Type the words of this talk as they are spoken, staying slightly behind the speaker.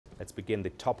Let's begin the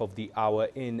top of the hour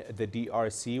in the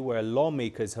DRC, where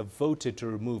lawmakers have voted to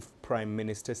remove Prime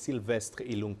Minister Sylvestre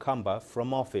Ilunkamba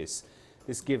from office.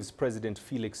 This gives President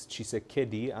Felix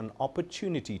Tshisekedi an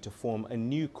opportunity to form a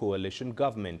new coalition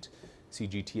government.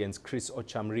 CGTN's Chris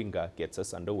Ochamringa gets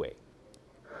us underway.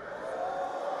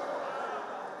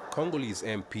 Congolese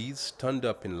MPs turned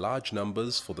up in large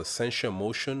numbers for the censure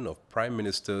motion of Prime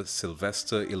Minister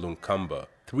Sylvestre Ilunkamba.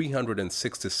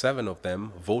 367 of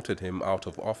them voted him out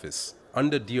of office.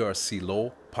 Under DRC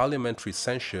law, parliamentary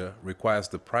censure requires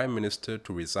the Prime Minister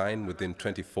to resign within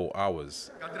 24 hours.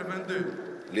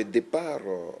 Le départ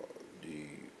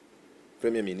du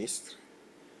Premier ministre,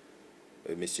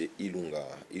 M. Ilunga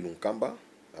Ilunkamba,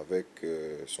 avec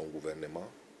son gouvernement.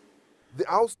 The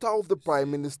ouster of the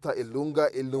Prime Minister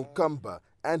Ilunga Ilunkamba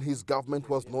and his government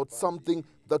was not something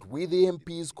that we the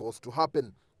MPs caused to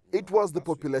happen. It was the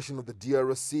population of the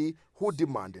DRC who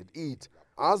demanded it.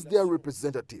 As their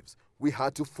representatives, we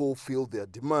had to fulfill their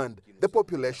demand. The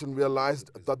population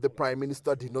realized that the Prime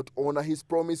Minister did not honor his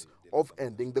promise of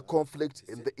ending the conflict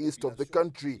in the east of the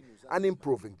country and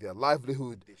improving their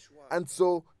livelihood. And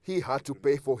so he had to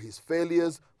pay for his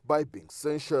failures by being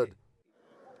censured.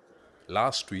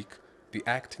 Last week, the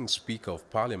acting Speaker of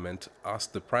Parliament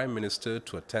asked the Prime Minister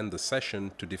to attend the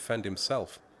session to defend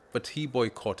himself, but he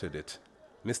boycotted it.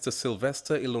 Mr.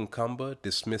 Sylvestre Ilunkamba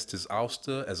dismissed his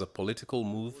ouster as a political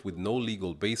move with no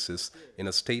legal basis in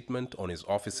a statement on his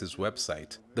office's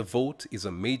website. The vote is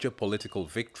a major political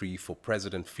victory for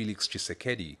President Felix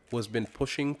Tshisekedi, who has been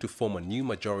pushing to form a new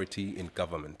majority in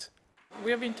government.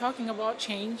 We have been talking about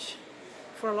change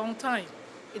for a long time.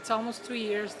 It's almost 2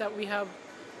 years that we have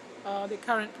the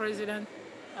current president,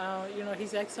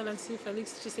 His Excellency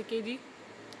Felix Tshisekedi.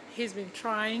 He's been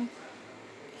trying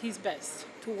his best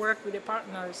to work with the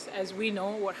partners, as we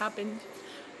know what happened,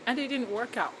 and it didn't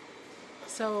work out.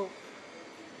 So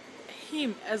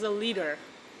him as a leader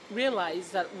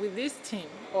realized that with this team,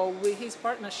 or with his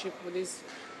partnership with this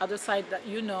other side, that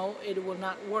it will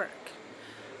not work.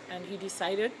 And he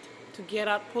decided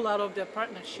to pull out of the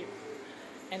partnership.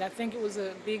 And I think it was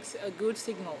a good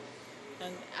signal.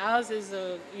 And as is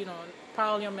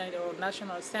Parliament or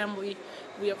National Assembly,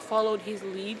 we have followed his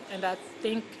lead, and I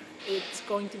think it's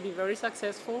going to be very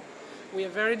successful. We are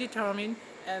very determined,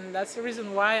 and that's the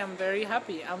reason why I'm very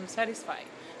happy. I'm satisfied.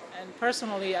 And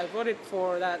personally, I voted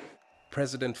for that.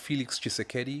 President Felix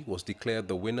Tshisekedi was declared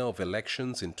the winner of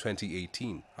elections in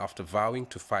 2018 after vowing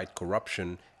to fight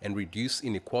corruption and reduce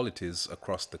inequalities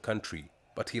across the country.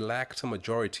 But he lacked a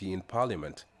majority in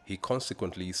parliament. He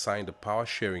consequently signed a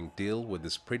power-sharing deal with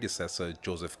his predecessor,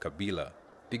 Joseph Kabila.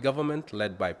 The government,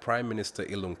 led by Prime Minister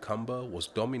Ilunkamba, was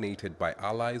dominated by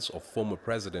allies of former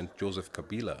President Joseph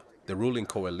Kabila. The ruling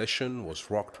coalition was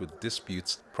rocked with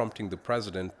disputes, prompting the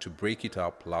president to break it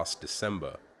up last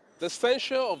December. The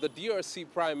censure of the DRC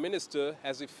Prime Minister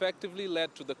has effectively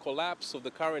led to the collapse of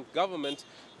the current government,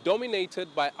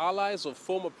 dominated by allies of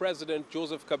former President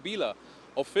Joseph Kabila.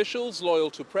 Officials loyal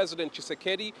to President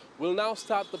Tshisekedi will now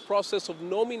start the process of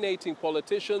nominating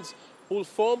politicians who will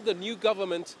form the new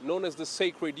government known as the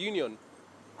Sacred Union.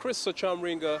 Chris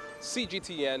Ochamringa,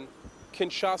 CGTN,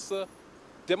 Kinshasa,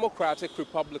 Democratic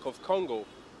Republic of Congo.